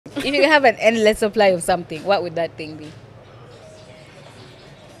If you have an endless supply of something, what would that thing be?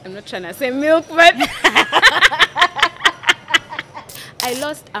 I'm not trying to say milk, but I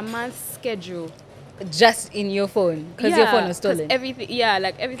lost a month's schedule. Just in your phone? Because your phone was stolen?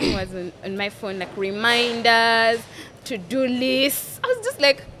 Everything was on my phone, like reminders, to-do lists. I was just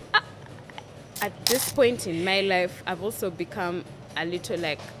like, at this point in my life, I've also become a little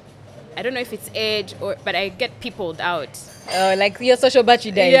like, I don't know if it's age but I get peopled out. Like your social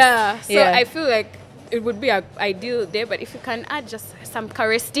battery dies. Yeah. So I feel like it would be an ideal day, but if you can add just some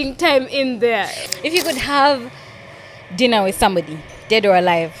caressing time in there. If you could have dinner with somebody, dead or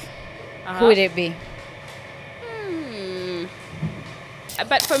alive, who would it be?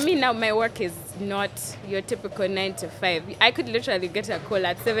 But for me now, my work is not your typical 9 to 5. I could literally get a call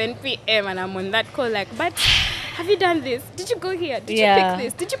at 7 p.m. and I'm on that call like, but have you done this? Did you go here? Did you pick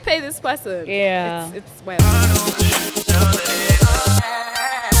this? Did you pay this person? Yeah. It's wild.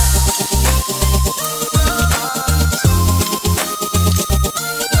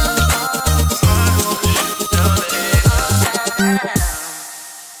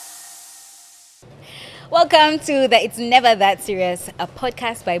 Welcome to the It's Never That Serious, a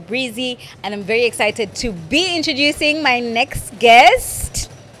podcast by Breezy, and I'm very excited to be introducing my next guest,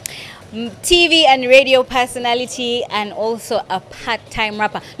 TV and radio personality, and also a part-time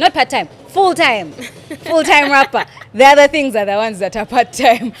rapper. Not part-time, full-time rapper. The other things are the ones that are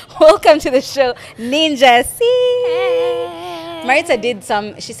part-time. Welcome to the show, Ninja C. Hey. Maritza did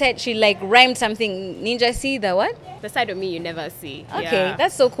she said she like rhymed something. Ninja C, the what? The side of me you never see. Okay,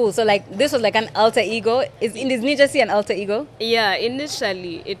 that's so cool. So like this was like an alter ego. Is Ninja C an alter ego? Yeah,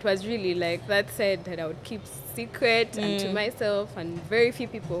 initially it was really like that said that I would keep secret and to myself, and very few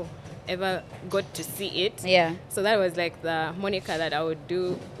people ever got to see it. Yeah. So that was like the moniker that I would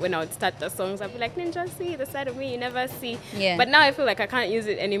do when I would start the songs. I'd be like, Ninja C, the side of me you never see. Yeah. But now I feel like I can't use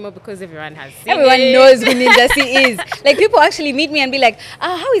it anymore because everyone has seen Everyone it. knows who Ninja C is. Like people actually meet me and be like,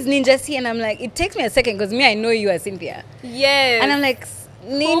 how is Ninja C? And I'm like, it takes me a second because I know you as Cynthia. Yes. And I'm like,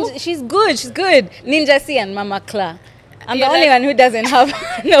 Ninja, she's good. Ninja C and Mama Kla. I'm the You're only one who doesn't have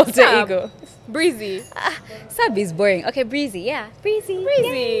an alter ego. Breezy. Sab is boring. Okay, Breezy. Yeah. Breezy.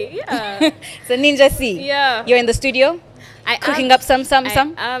 Yeah. So Ninja C. Yeah. You're in the studio? Cooking up some? I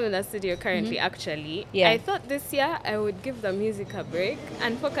am in the studio currently, actually. Yeah. I thought this year I would give the music a break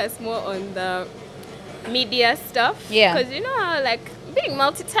and focus more on the media stuff. Yeah. Because you know how, like, being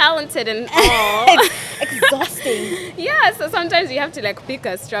multi-talented and all. It's exhausting. Yeah, so sometimes you have to, like, pick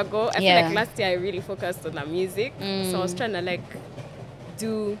a struggle. I feel Yeah. like last year I really focused on the music. So I was trying to, like,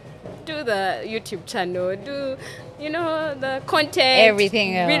 do the YouTube channel, do, the content.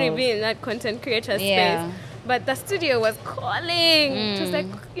 Everything else. Really be in that content creator Yeah. space. But the studio was calling. It was like,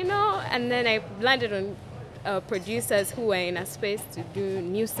 and then I landed on producers who were in a space to do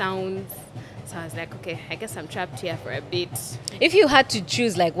new sounds. So I was like, okay, I guess I'm trapped here for a bit. If you had to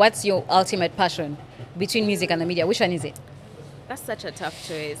choose, like, what's your ultimate passion between music and the media, which one is it? That's such a tough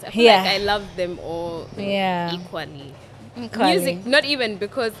choice. I feel like I love them all equally. Music, not even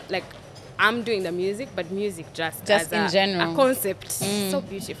because, like, I'm doing the music, but music just as in general. A concept. So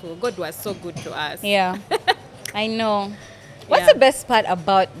beautiful. God was so good to us. Yeah, I know. What's the best part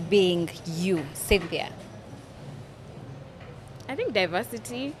about being you, Cynthia? I think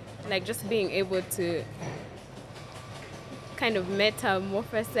diversity, like just being able to kind of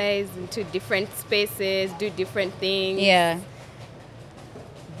metamorphosize into different spaces, do different things. Yeah.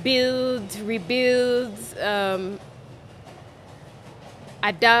 Build, rebuild,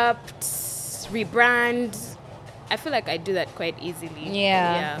 adapt, rebrand. I feel like I do that quite easily.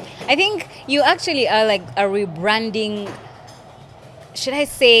 Yeah. I think you actually are like a rebranding, should I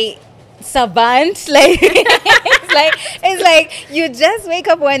say, savant? Like it's like you just wake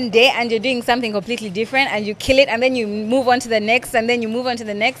up one day and you're doing something completely different and you kill it, and then you move on to the next, and then you move on to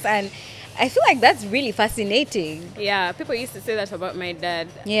the next, and I feel like that's really fascinating. Yeah, people used to say that about my dad.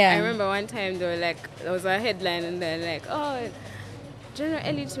 Yeah. I remember one time they were like, there was a headline and they're like, oh, General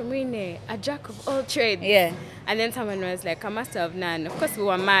Eli Tumwine, a jack of all trades. Yeah. And then someone was like, a master of none. Of course we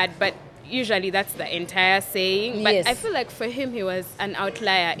were mad, but usually that's the entire saying. But Yes. I feel like for him he was an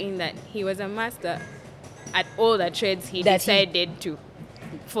outlier in that he was a master at all the trades he decided to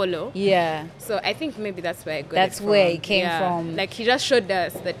follow. Yeah. So I think maybe that's where I got That's it from. where it came from. Like he just showed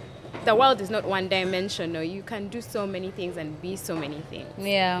us that the world is not one dimensional. You can do so many things and be so many things.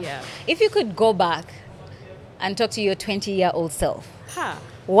 Yeah. If you could go back and talk to your 20-year-old self,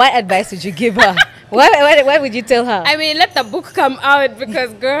 what advice would you give her? What would you tell her? I mean, let the book come out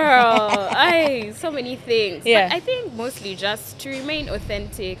because, girl, so many things. Yeah. But I think mostly just to remain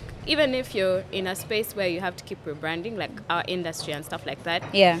authentic, even if you're in a space where you have to keep rebranding, like our industry and stuff like that,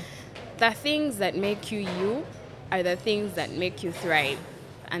 Yeah. the things that make you you are the things that make you thrive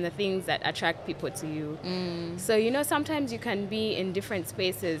and the things that attract people to you. So, you know, sometimes you can be in different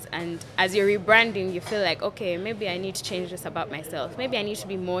spaces, and as you're rebranding, you feel like, okay, maybe I need to change this about myself. Maybe I need to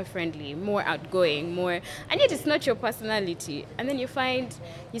be more friendly, more outgoing, more, and yet it's not your personality. And then you find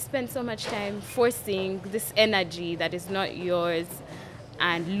you spend so much time forcing this energy that is not yours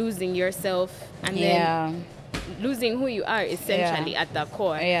and losing yourself, and then losing who you are essentially at the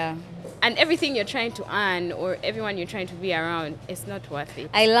core. Yeah. And everything you're trying to earn or everyone you're trying to be around, it's not worth it.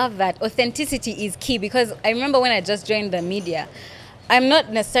 I love that. Authenticity is key, because I remember when I just joined the media, I'm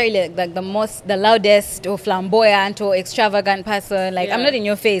not necessarily like the loudest or flamboyant or extravagant person. Like, I'm not in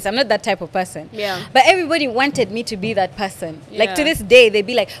your face. I'm not that type of person. Yeah. But everybody wanted me to be that person. Yeah. Like, to this day, they'd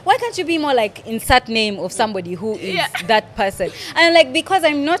be like, why can't you be more like insert name of somebody who is that person? And I'm like, because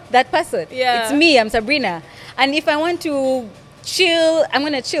I'm not that person. Yeah. It's me. I'm Sabrina. And if I want to chill, I'm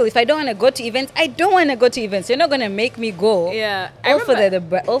gonna chill. If I don't want to go to events, I don't want to go to events. You're not gonna make me go. Yeah. All for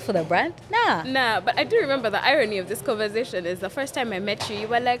the brand. Nah. But I do remember the irony of this conversation is the first time I met you, you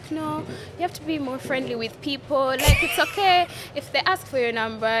were like, no, you have to be more friendly with people. Like, it's okay if they ask for your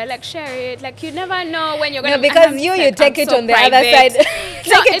number, like, share it. Like, you never know when you're gonna. No, because you take it on the other side.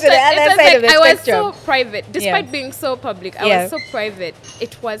 Take it to the other side of the spectrum. I was so private, despite being so public. I was so private.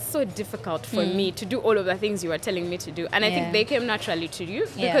 It was so difficult for me to do all of the things you were telling me to do, and I think they came naturally to you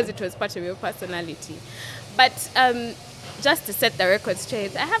because it was part of your personality. But just to set the record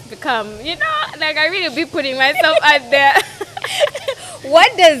straight, I have become, you know, like, I really be putting myself out there.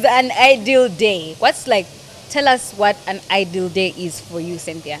 What does an ideal day? Tell us what an ideal day is for you,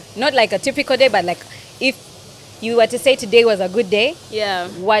 Cynthia. Not like a typical day, but like, if you were to say today was a good day,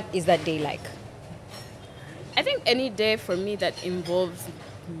 what is that day like? I think any day for me that involves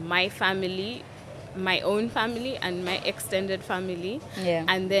my family, my own family and my extended family,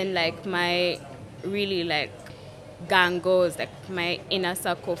 and then like my really like gangos, like my inner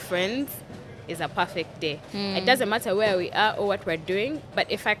circle friends, is a perfect day. It doesn't matter where we are or what we're doing,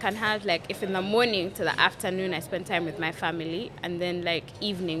 but if I can have, like, if in the morning to the afternoon I spend time with my family, and then like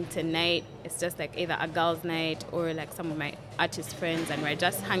evening to night it's just like either a girls' night or like some of my artist friends and we're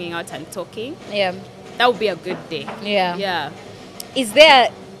just hanging out and talking, that would be a good day. Is there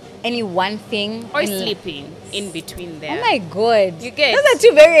any one thing, or sleeping in between there? Oh my god, you get those are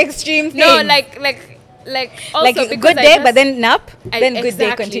two very extreme things. No, like also like a good day, but then nap, then good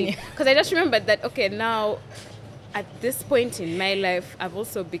day continue. Because I just remembered that, okay, now at this point in my life I've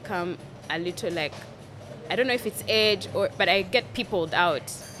also become a little, like, I don't know if it's age but I get peopled out.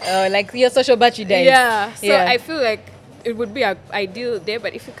 Like your social battery days. So I feel like it would be an ideal day,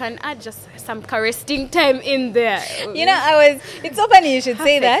 but if you can add just some caressing time in there. You know, it's so funny you should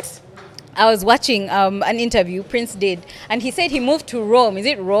say that. I was watching an interview Prince did, and he said he moved to Rome. Is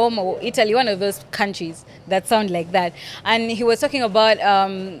it Rome or Italy? One of those countries that sound like that. And he was talking about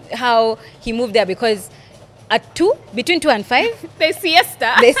how he moved there because between 2 and 5, they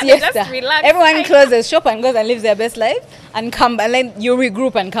siesta. Just relax. Everyone closes shop and goes and lives their best life and come, and then you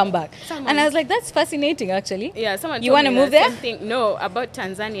regroup and come back. And I was like, that's fascinating, actually. Yeah, someone you want to move there? No, about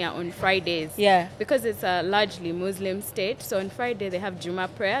Tanzania on Fridays. Yeah. Because it's a largely Muslim state, so on Friday they have Juma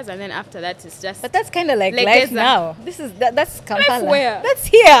prayers, and then after that it's just. But that's kind of like life now. That's Kampala. Life where? That's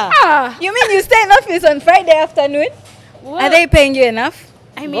here. You mean you stay in office on Friday afternoon? What? Are they paying you enough?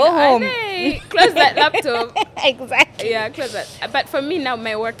 I mean, go home. Close that laptop. Exactly. Yeah, close that. But for me now,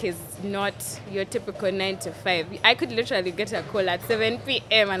 my work is not your typical 9 to 5. I could literally get a call at 7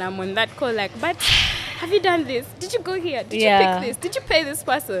 p.m. and I'm on that call like, but have you done this? Did you go here? Did you pick this? Did you pay this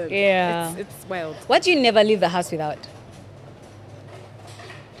person? Yeah. It's wild. What do you never leave the house without?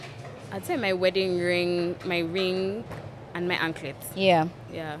 I'd say my wedding ring, my ring, and my anklets. Yeah.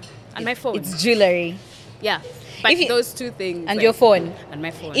 Yeah. And my phone. It's jewelry. Yeah. But those two things. And your phone. And my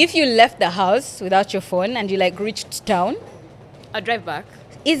phone. If you left the house without your phone and you like reached town, I'll drive back.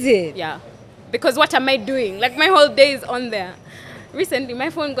 Is it? Yeah. Because what am I doing? Like, my whole day is on there. Recently, my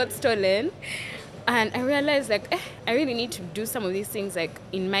phone got stolen. And I realized, like, I really need to do some of these things, like,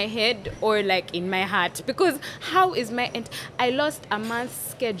 in my head or, like, in my heart. Because how is I lost a month's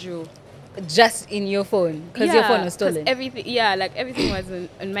schedule. Just in your phone? Because your phone was stolen? Everything was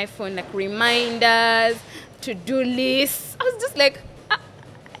on my phone. Like, reminders, to-do lists. I was just like...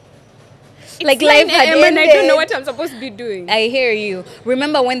 like life had ended. And I don't know what I'm supposed to be doing. I hear you.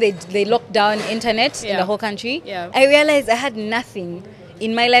 Remember when they locked down internet in the whole country? Yeah. I realized I had nothing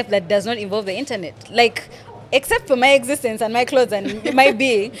in my life that does not involve the internet. Like, except for my existence and my clothes and my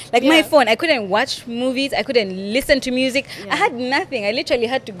being, like my phone, I couldn't watch movies, I couldn't listen to music. I had nothing. I literally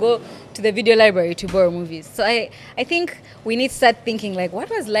had to go to the video library to borrow movies. So I think we need to start thinking, like, what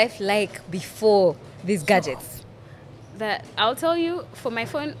was life like before these gadgets? That I'll tell you, for my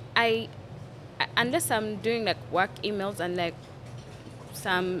phone, I unless I'm doing like work emails and like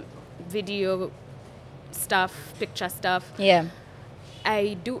some video stuff, picture stuff. Yeah.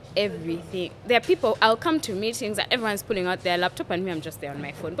 I do everything. There are people, I'll come to meetings and everyone's pulling out their laptop and me, I'm just there on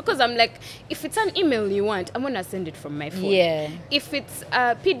my phone. Because I'm like, if it's an email you want, I'm going to send it from my phone. Yeah. If it's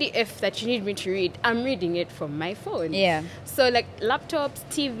a PDF that you need me to read, I'm reading it from my phone. Yeah. So like laptops,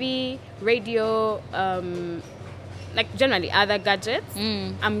 TV, radio, like generally other gadgets,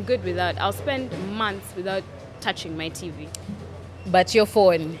 I'm good with that. I'll spend months without touching my TV. But your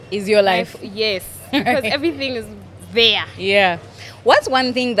phone is your life. Yes, because everything is there. Yeah. What's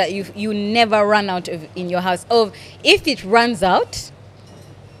one thing that you never run out of in your house? Of if it runs out,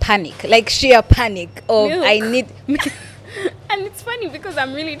 panic, like sheer panic. Of Milk. I need. And it's funny because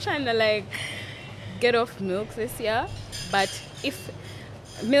I'm really trying to like get off milk this year, but if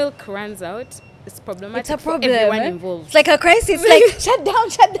milk runs out, it's problematic. It's a problem. For everyone involved. It's like a crisis. Like shut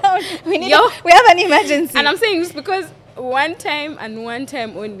down. We have an emergency. And I'm saying this because one time and one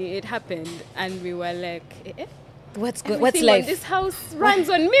time only it happened, and we were like, What's everything life? on this house runs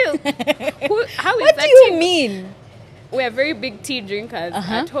on milk. How is What that do you thing? mean? We are very big tea drinkers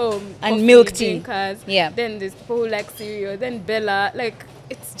at home. And coffee milk tea. drinkers. Yeah. Then there's people who like cereal. Then Bella. Like,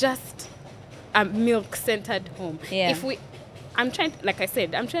 it's just a milk-centered home. Yeah. I'm trying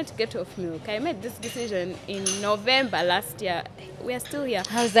to get off milk. I made this decision in November last year. We are still here.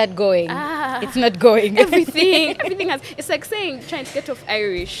 How's that going? It's not going. Everything has. It's like saying trying to get off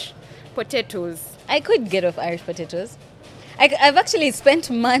Irish potatoes. I could get off Irish potatoes. I've actually spent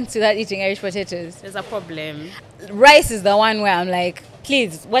months without eating Irish potatoes. There's a problem. Rice is the one where I'm like,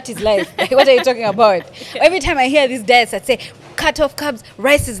 please, what is life? Like, what are you talking about? Every time I hear these diets that say, cut off carbs,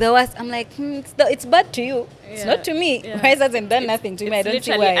 rice is the worst, I'm like, it's bad to you. Yeah. It's not to me. Yeah. Rice hasn't done nothing to me. I don't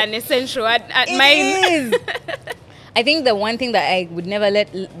see why. It's literally an essential at it mine. Is. I think the one thing that I would never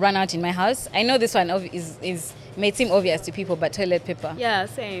let run out in my house, I know this one is may seem obvious to people, but toilet paper. Yeah,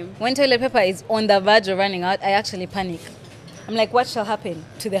 same. When toilet paper is on the verge of running out, I actually panic. I'm like, what shall happen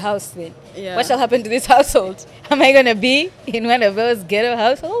to the house then? Yeah. What shall happen to this household? Am I going to be in one of those ghetto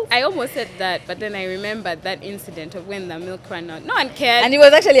households? I almost said that, but then I remembered that incident of when the milk ran out. No one cared. And it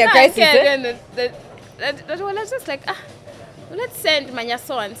was actually a crisis. That was just like, let's send Manya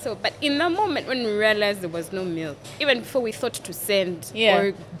so and so. But in the moment when we realized there was no milk, even before we thought to send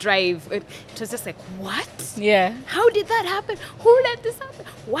or drive, it was just like, what? Yeah. How did that happen? Who let this happen?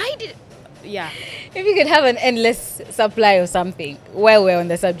 Why did... Yeah. If you could have an endless supply of something, while we're on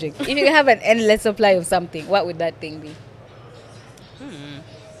the subject, if you could have an endless supply of something, what would that thing be?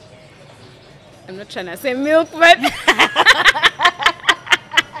 I'm not trying to say milk, but...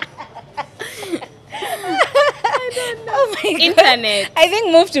 I don't know. Oh my God. Internet. I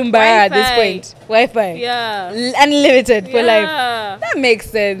think move to Mbara at this point. Wi-Fi. Yeah. Unlimited for life. That makes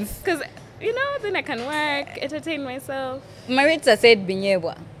sense. Because, then I can work, entertain myself. Maritza said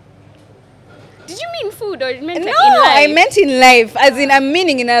binyewa. Did you mean food or you meant no, like in life? I meant in life. As in, I'm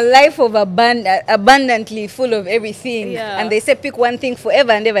meaning in a life of abundantly full of everything. Yeah. And they say pick one thing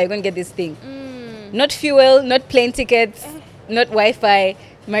forever and ever, you're going to get this thing. Not fuel, not plane tickets, not Wi-Fi.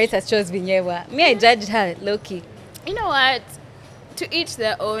 Maritza chose binyewa. Me, I judged her, low-key. You know what? To each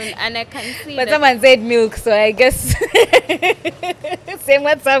their own, and I can see but someone said milk, so I guess same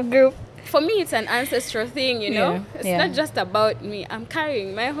WhatsApp group. For me, it's an ancestral thing, know? It's not just about me. I'm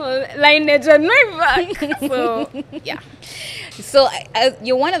carrying my whole lineage on my back. So, yeah. So,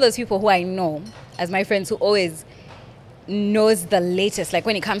 you're one of those people who I know, as my friends, who always knows the latest, like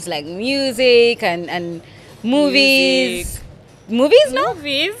when it comes to like music and movies. Movies, no?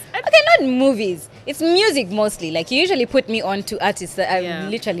 Movies? Okay, not movies. It's music mostly. Like, you usually put me on to artists that I've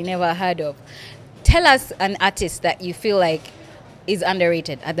literally never heard of. Tell us an artist that you feel like is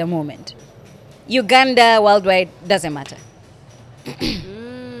underrated at the moment. Uganda, worldwide, doesn't matter. The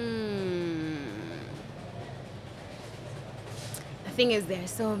thing is, there are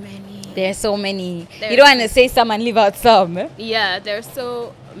so many. You don't want to say some and leave out some. Eh? Yeah, there are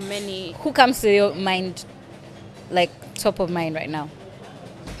so many. Who comes to your mind, like top of mind right now?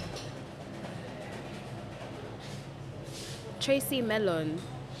 Tracy Mellon.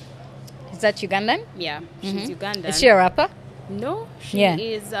 Is that Ugandan? Yeah, she's Ugandan. Is she a rapper? No, she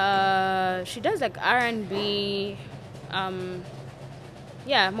is. She does like R&B.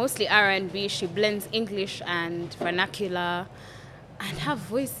 Mostly R&B. She blends English and vernacular, and her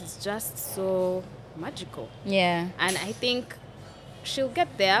voice is just so magical. Yeah. And I think she'll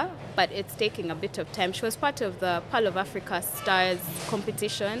get there, but it's taking a bit of time. She was part of the Pearl of Africa Stars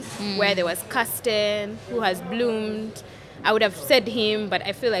competition where there was Kirsten, who has bloomed. I would have said him, but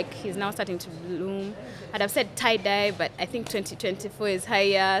I feel like he's now starting to bloom. I'd have said tie-dye, but I think 2024 is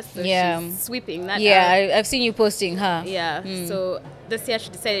higher, so she's sweeping that out. I've seen you posting her. Yeah, so this year she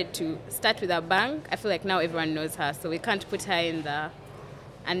decided to start with a bang. I feel like now everyone knows her, so we can't put her in the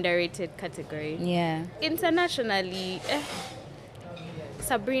underrated category. Yeah. Internationally,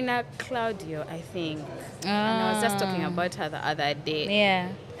 Sabrina Claudio, I think. And I was just talking about her the other day. Yeah.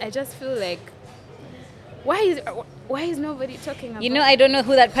 I just feel like, why is nobody talking about her? You know, I don't know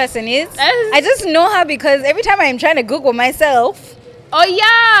who that person is. I just know her because every time I'm trying to Google myself, oh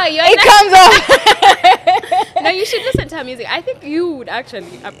yeah, it comes up. No, you should listen to her music. I think you would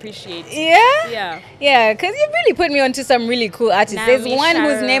actually appreciate it. Yeah? Yeah. Yeah, because you really put me onto some really cool artists. There's one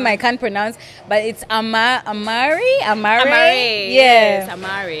whose name I can't pronounce, but it's Amare? Yes,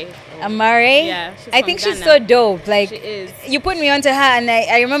 Amare. Amare? Yeah, I think she's so dope. Like, she is. You put me onto her, and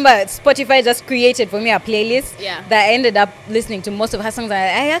I remember Spotify just created for me a playlist that I ended up listening to most of her songs. And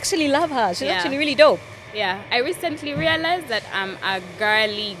I actually love her. She's actually really dope. Yeah, I recently realized that I'm a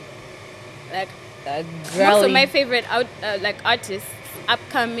girly, like, most of my favorite artists,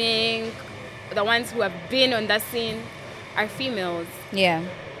 upcoming, the ones who have been on the scene, are females. Yeah.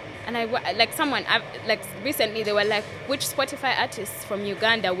 And recently they were like, which Spotify artists from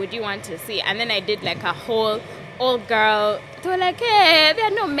Uganda would you want to see? And then I did like a whole all-girl. They were like, hey, there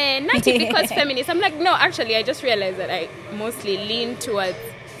are no men, not because feminist. I'm like, no, actually, I just realized that I mostly lean towards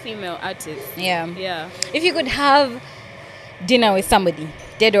female artists. Yeah. Yeah. If you could have dinner with somebody,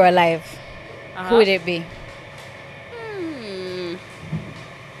 dead or alive, who would it be?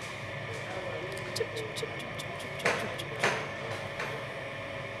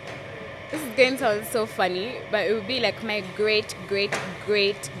 This is going to sound so funny, but it would be like my great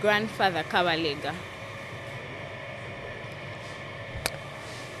grandfather Kabalega.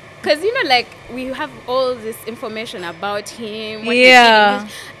 Because, you know, like, we have all this information about him.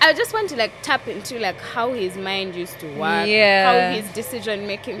 I just want to, like, tap into, like, how his mind used to work. How his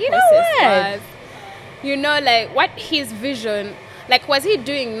decision-making process was. You know, like, what his vision... Like, was he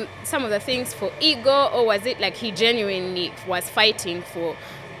doing some of the things for ego, or was it, like, he genuinely was fighting for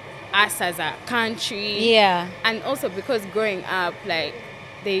us as a country? Yeah. And also because growing up, like,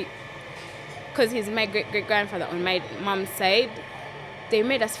 because he's my great-great-grandfather on my mom's side, they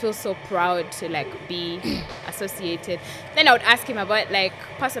made us feel so proud to like be associated. Then I would ask him about like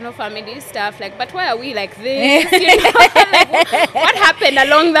personal family stuff, like, but why are we like this? You know? Like, what happened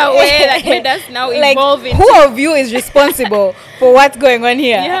along the way that made us now evolve into... Who of you is responsible for what's going on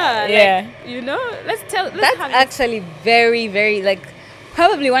here? Yeah. Like, you know, that's actually very, very like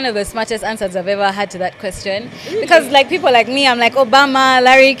probably one of the smartest answers I've ever had to that question. Because like people like me, I'm like Obama,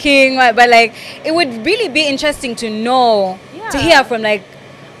 Larry King, but like it would really be interesting to know, to hear from like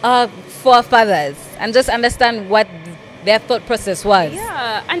our forefathers and just understand what their thought process was.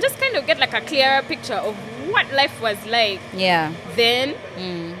 Yeah, and just kind of get like a clearer picture of what life was like. Yeah. Then,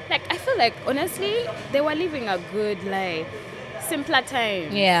 like I feel like honestly, they were living a good life, simpler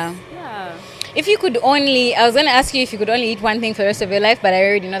times. Yeah. Yeah. If you could only, I was going to ask you if you could only eat one thing for the rest of your life, but I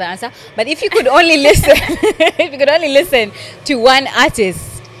already know the answer. But if you could only listen, if you could only listen to one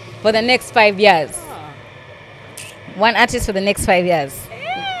artist for the next 5 years, one artist for the next 5 years,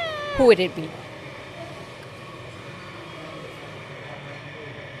 who would it be?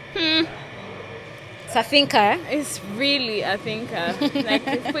 It's a thinker. It's really a thinker. Like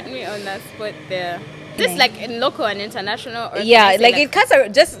you put me on that spot there. Just like in local and international? Or like it cuts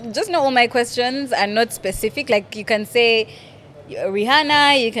out, just not all my questions are not specific. Like you can say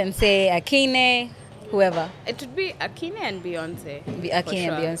Rihanna, you can say Akine, whoever. It would be Akine and Beyonce. Akine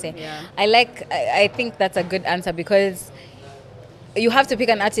and Beyonce. Yeah. I think that's a good answer because you have to pick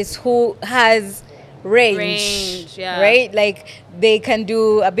an artist who has range, right? Like they can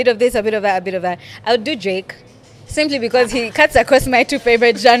do a bit of this, a bit of that, a bit of that. I would do Drake. Simply because he cuts across my two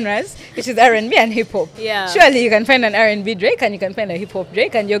favorite genres, which is R&B and hip-hop. Yeah. Surely you can find an R&B Drake and you can find a hip-hop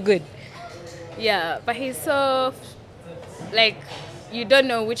Drake and you're good. Yeah, but he's so... Like, you don't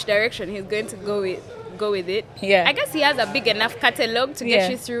know which direction he's going to go with it. Yeah. I guess he has a big enough catalog to get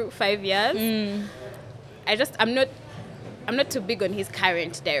you through 5 years. I'm not too big on his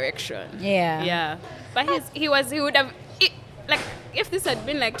current direction. Yeah. Yeah. But he would have... Like, if this had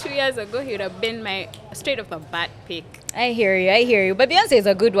been like 2 years ago, he would have been my straight off the bat pick. I hear you. But Beyonce is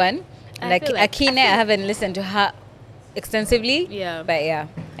a good one. Like Akine, I haven't listened to her extensively. Yeah. But yeah,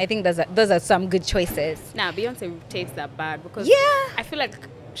 I think those are some good choices. Nah, Beyonce takes that bag because yeah, I feel like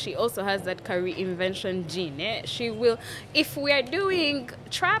she also has that curry invention gene. She will, if we are doing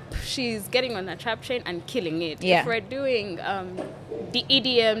trap, she's getting on a trap train and killing it. Yeah. If we're doing the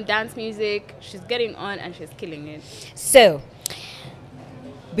EDM dance music, she's getting on and she's killing it. So,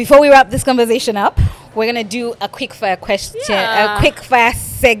 before we wrap this conversation up, we're gonna do a quick fire question, Yeah. a quick fire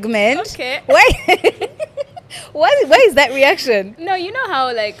segment. Okay. Why? Why is that reaction? No, you know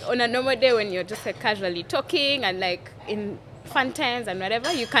how like on a normal day when you're just like casually talking and like in fun times and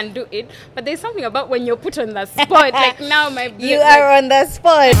whatever, you can do it. But there's something about when you're put on the spot. Like now my You are on the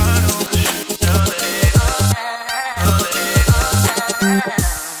spot.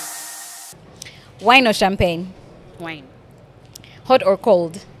 Wine or champagne? wine. Hot or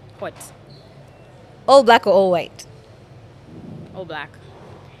cold? Hot. All black or all white? All black.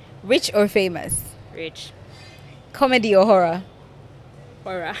 Rich or famous? Rich. Comedy or horror?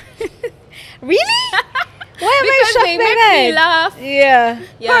 Horror. Really? Why am I Because shocked they by make that? me laugh. Yeah.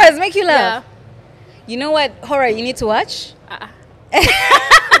 Yeah. Horrors make you laugh. Yeah. You know what horror you need to watch? Now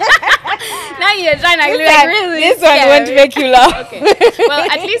you're trying to This like one- really this one scare won't me. make you laugh. Okay. Well,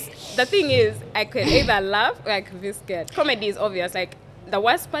 at least the thing is, I could either laugh or I could be scared. Comedy is obvious. Like the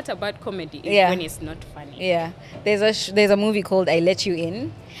worst part about comedy is Yeah. when it's not funny. Yeah. There's a movie called I Let You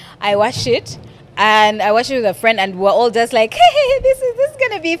In. I watched it. And I watched it with a friend, and we're all just like, "Hey, this is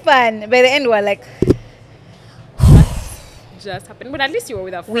gonna be fun." By the end, we're like, Just happened. But at least you were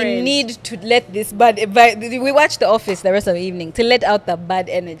with a friend. "We need to let this bad." We watched The Office the rest of the evening to let out the bad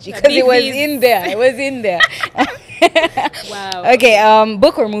energy The because it was BVs. in there. It was in there. Wow. Okay.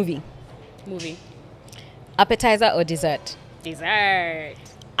 Book or movie? Movie. Appetizer or dessert? Dessert.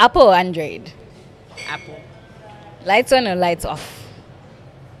 Apple or Android? Apple. Lights on or lights off?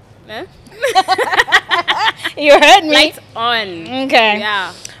 Huh? You heard me. Lights on. Okay.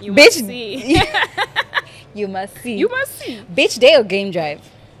 Yeah. You Bitch. must see. You must see. You must see. Beach day or game drive?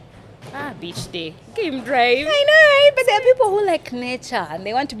 Beach day. Game drive. I know, right? But there are people who like nature and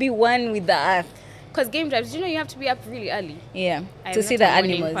they want to be one with the earth. Because game drives, you have to be up really early. Yeah, I'm to see not the a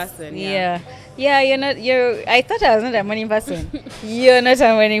morning animals. person, yeah. yeah. I thought I was not a morning person. You're not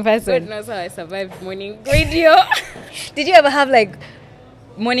a morning God person. knows how I survived morning radio. Did you ever have like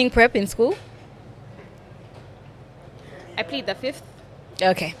morning prep in school? I plead the fifth.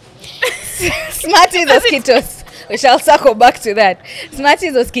 Okay. Smarties or Skittles? We shall circle back to that.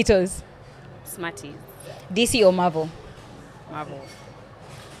 Smarties or Skittles? Smarties. DC or Marvel? Marvel.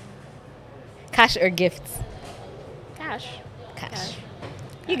 Cash or gifts? Cash. Cash.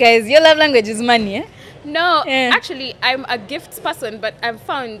 You guys, your love language is money, eh? No, Yeah. actually, I'm a gifts person, but I've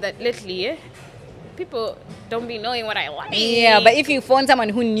found that lately, people don't be knowing what I like. Yeah, but if you found someone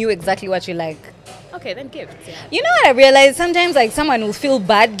who knew exactly what you like. Okay, then gifts. Yeah. You know what I realized? Sometimes like someone will feel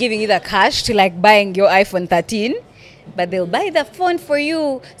bad giving you the cash to like buying your iPhone 13, but they'll buy the phone for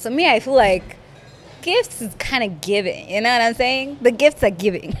you. So me, I feel like gifts is kind of giving. You know what I'm saying? The gifts are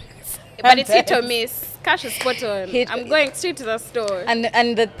giving. But it's hit or miss. Cash is spot on. Hit- I'm going straight to the store.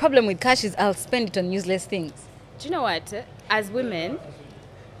 And the problem with cash is I'll spend it on useless things. Do you know what? As women,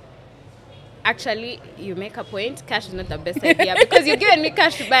 actually, you make a point. Cash is not the best idea because you've given me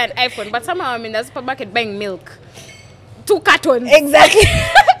cash to buy an iPhone, but somehow I'm in the supermarket buying milk. 2 cartons. Exactly.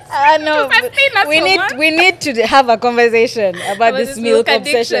 I know. To sustain us for months. We need to have a conversation about this milk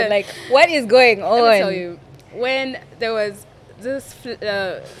obsession. addiction. Like, what is going on? Let me tell you, when there was this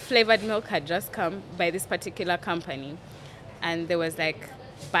flavored milk had just come by this particular company, and there was like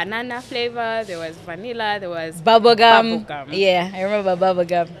banana flavor, there was vanilla, there was Bubblegum. Bubblegum. Yeah, I remember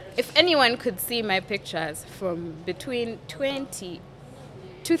bubblegum. If anyone could see my pictures from between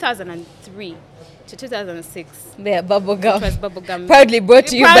 2003 to 2006, Yeah, bubblegum. it was bubblegum. Proudly brought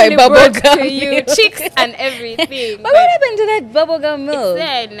to you by Proudly brought bubblegum. to you, milk. chicks and everything. But what happened to that bubblegum milk?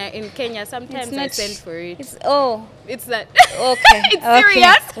 It's there in Kenya. Sometimes I send for it. It's It's that. okay. It's Okay.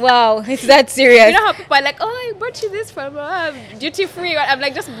 serious. Wow, it's that serious. You know how people are like, oh, I brought you this from duty free. I'm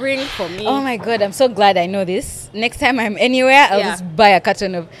like, just bring for me. Oh my god, I'm so glad I know this. Next time I'm anywhere, I'll Yeah. just buy a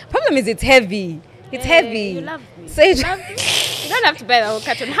carton of. Problem is, it's heavy. It's Hey, heavy. You love me. So you love me. You don't have to buy the whole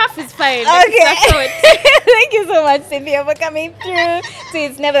carton. Half is fine. Okay. It's Thank you so much, Cynthia, for coming through. So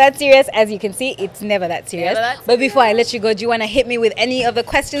it's never that serious. As you can see, it's never that serious. Never that But before I let you go, do you want to hit me with any of the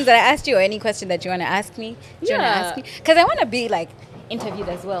questions that I asked you, or any question that you want to ask me? Do you want to Yeah. ask me? Because I want to be like interviewed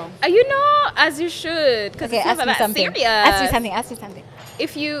as well. You know, as you should. Because Okay, it's ask never me that something. serious. Ask me something. Ask me something.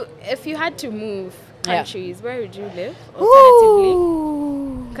 If you had to move Yeah. countries, where would you live? Alternatively.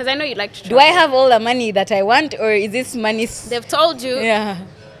 Ooh. Because I know you like to Do travel. I have all the money that I want, or is this money? They've told you, Yeah.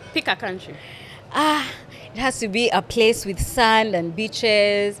 pick a country. It has to be a place with sand and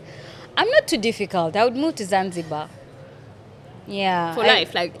beaches. I'm not too difficult. I would move to Zanzibar. Yeah. For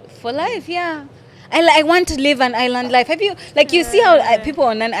life, like For life, yeah. I want to live an island life. Have you, like, you see how people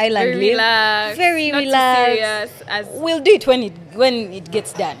on an island very live? relaxed, Very not too relaxed. serious. As We'll do it when it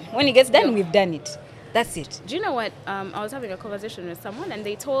gets done. When it gets done, Yeah. we've done it. That's it. do you know what? I was having a conversation with someone, and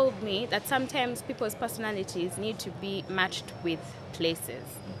they told me that sometimes people's personalities need to be matched with places.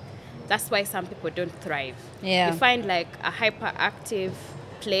 That's why some people don't thrive. Yeah. You find like a hyperactive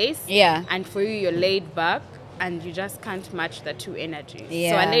place, Yeah. and for you, you're laid back, and you just can't match the two energies.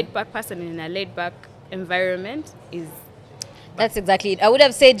 Yeah. So a laid back person in a laid back environment is That's exactly it. I would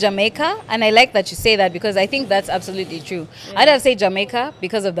have said Jamaica, and I like that you say that because I think that's absolutely true. I'd have said Jamaica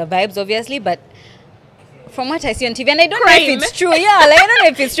because of the vibes, obviously, but from what I see on TV, and I don't know Crime. if it's true. Yeah, like, I don't know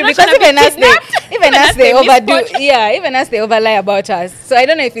if it's true Not because trying to even be as kidnapped, even as they miss overdo, fortune. yeah, even as they overlie about us. So I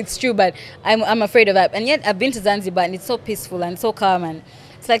don't know if it's true, but I'm afraid of that. And yet I've been to Zanzibar, and it's so peaceful and so calm, and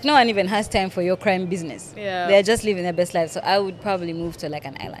it's like no one even has time for your crime business. Yeah. They're just living their best life. So I would probably move to like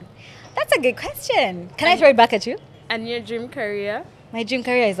an island. That's a good question. Can I throw it back at you? and your dream career. My dream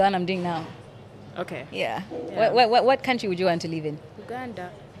career is the one I'm doing now. Okay. Yeah. Yeah. What country would you want to live in?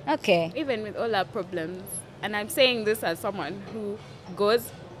 Uganda. Okay. Even with all our problems, and I'm saying this as someone who goes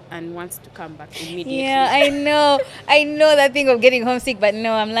and wants to come back immediately. Yeah, I know. I know that thing of getting homesick, but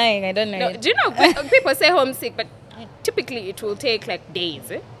no, I'm lying. I don't know. No, it. do you know people say homesick, but typically it will take like days.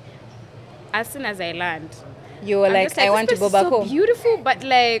 As soon as I land, You were I'm like, just I this want to place go is back so home. Beautiful, but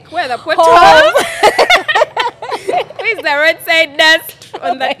like where the Home. potholes? Where's the roadside dust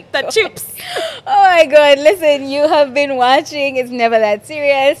on the chips? Oh my God. Listen, you have been watching It's Never That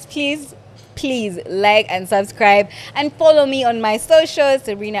Serious. Please like and subscribe and follow me on my socials,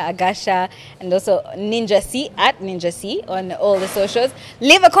 Sabrina Agasha, and also Ninja C at Ninja C on all the socials.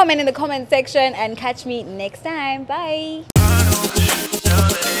 Leave a comment in the comment section and catch me next time. Bye.